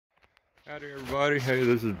Howdy everybody, hey,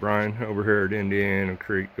 this is Brian over here at Indiana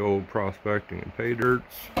Creek Gold Prospecting and Pay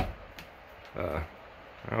Dirts. I don't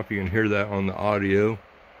know if you can hear that on the audio.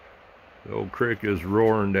 The old creek is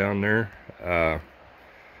roaring down there. A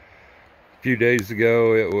few days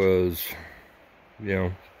ago it was,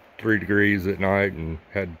 3 degrees at night and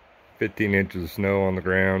had 15 inches of snow on the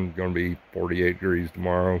ground. Going to be 48 degrees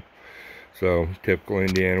tomorrow. So, typical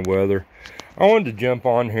Indiana weather. I wanted to jump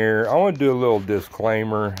on here. I want to do a little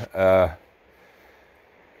disclaimer.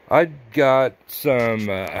 I got some,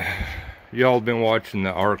 y'all have been watching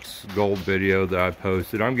the ARKSGOLD video that I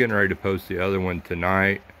posted. I'm getting ready to post the other one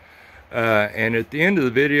tonight. And at the end of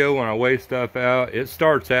the video, when I weigh stuff out, it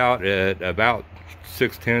starts out at about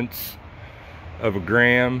 0.6 of a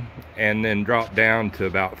gram and then drop down to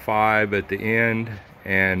about 5 at the end.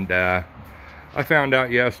 And I found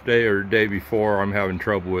out yesterday or the day before I'm having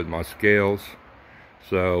trouble with my scales.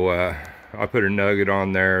 So I put a nugget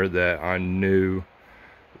on there that I knew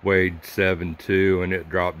weighed 7.2 and it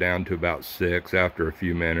dropped down to about 6 after a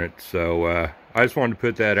few minutes. So I just wanted to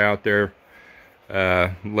put that out there,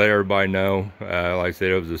 let everybody know. Like I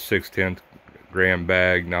said, it was a 0.6 gram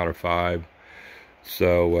bag, not a 5.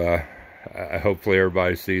 So hopefully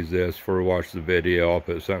everybody sees this before we watch the video. I'll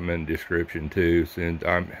put something in the description too, since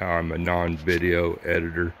I'm a non-video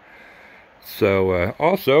editor. So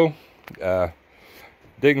also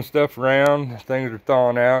digging stuff around, things are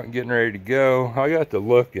thawing out and getting ready to go. I got to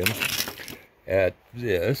looking at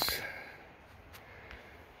this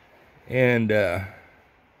and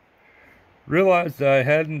realized I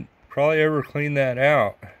hadn't probably ever cleaned that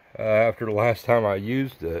out after the last time I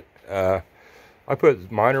used it. I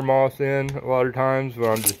put miner moss in a lot of times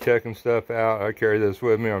when I'm just checking stuff out. I carry this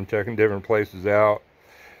with me. I'm checking different places out.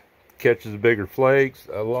 Catches the bigger flakes.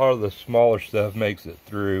 A lot of the smaller stuff makes it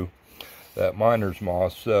through that miner's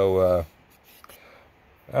moss. So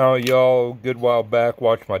I know y'all a good while back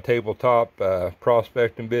watched my tabletop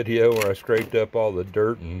prospecting video where I scraped up all the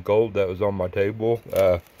dirt and gold that was on my table.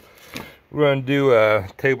 We're going to do a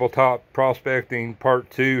tabletop prospecting part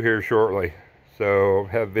 2 here shortly. So I'll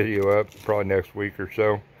have video up probably next week or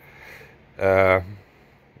so.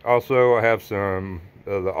 Also, I have some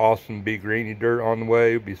of the awesome B Greeny dirt on the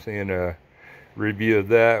way. We'll be seeing a review of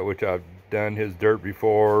that, which I've done his dirt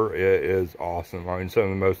before. It is awesome. I mean, some of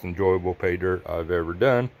the most enjoyable pay dirt I've ever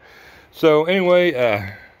done. So anyway,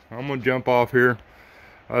 I'm gonna jump off here.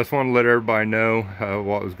 I just want to let everybody know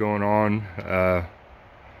what was going on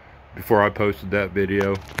before I posted that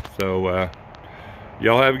video. So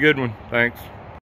y'all have a good one. Thanks.